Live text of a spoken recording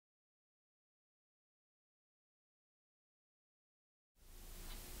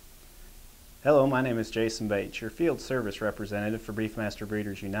Hello, my name is Jason Bates, your field service representative for Beefmaster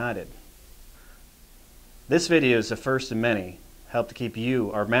Breeders United. This video is the first of many, help to keep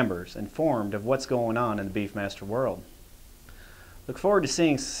you, our members, informed of what's going on in the Beefmaster world. Look forward to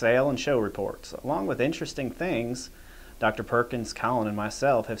seeing sale and show reports, along with interesting things Dr. Perkins, Colin, and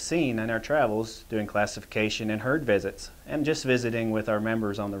myself have seen in our travels doing classification and herd visits, and just visiting with our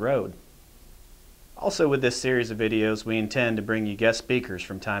members on the road. Also, with this series of videos, we intend to bring you guest speakers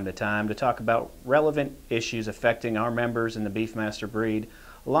from time to time to talk about relevant issues affecting our members in the Beefmaster breed,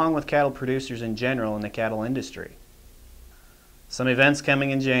 along with cattle producers in general in the cattle industry. Some events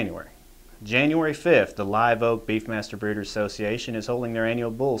coming in January. January 5th, the Live Oak Beefmaster Breeders Association is holding their annual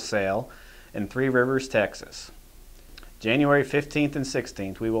bull sale in Three Rivers, Texas. January 15th and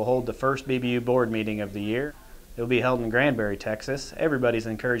 16th, we will hold the first BBU board meeting of the year. It will be held in Granbury, Texas. Everybody's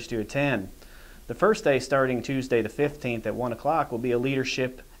encouraged to attend. The first day, starting Tuesday the 15th at 1 o'clock, will be a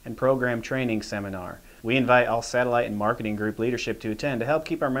leadership and program training seminar. We invite all satellite and marketing group leadership to attend to help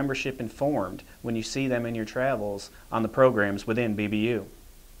keep our membership informed when you see them in your travels on the programs within BBU.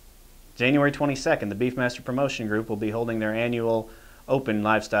 January 22nd, the Beefmaster Promotion Group will be holding their annual Open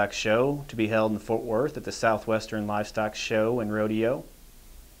Livestock Show to be held in Fort Worth at the Southwestern Livestock Show and Rodeo.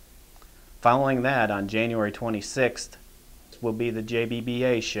 Following that, on January 26th, will be the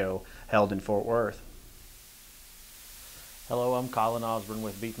JBBA show held in Fort Worth. Hello, I'm Colin Osborne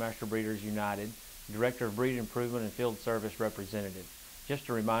with Beefmaster Breeders United, Director of Breed Improvement and Field Service Representative. Just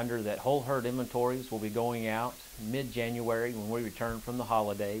a reminder that whole herd inventories will be going out mid-January when we return from the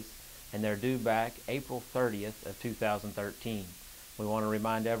holidays, and they're due back April 30th of 2013. We want to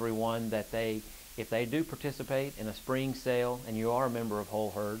remind everyone that if they do participate in a spring sale and you are a member of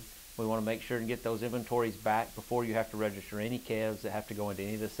whole herd, we want to make sure and get those inventories back before you have to register any calves that have to go into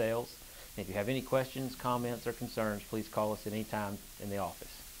any of the sales. And if you have any questions, comments, or concerns, please call us at any time in the office.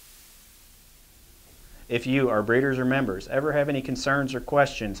 If you, our breeders or members, ever have any concerns or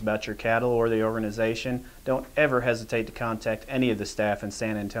questions about your cattle or the organization, don't ever hesitate to contact any of the staff in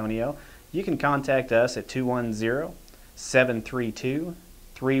San Antonio. You can contact us at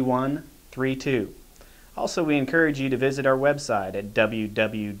 210-732-3132. Also, we encourage you to visit our website at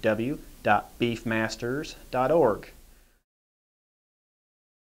www.beefmasters.org.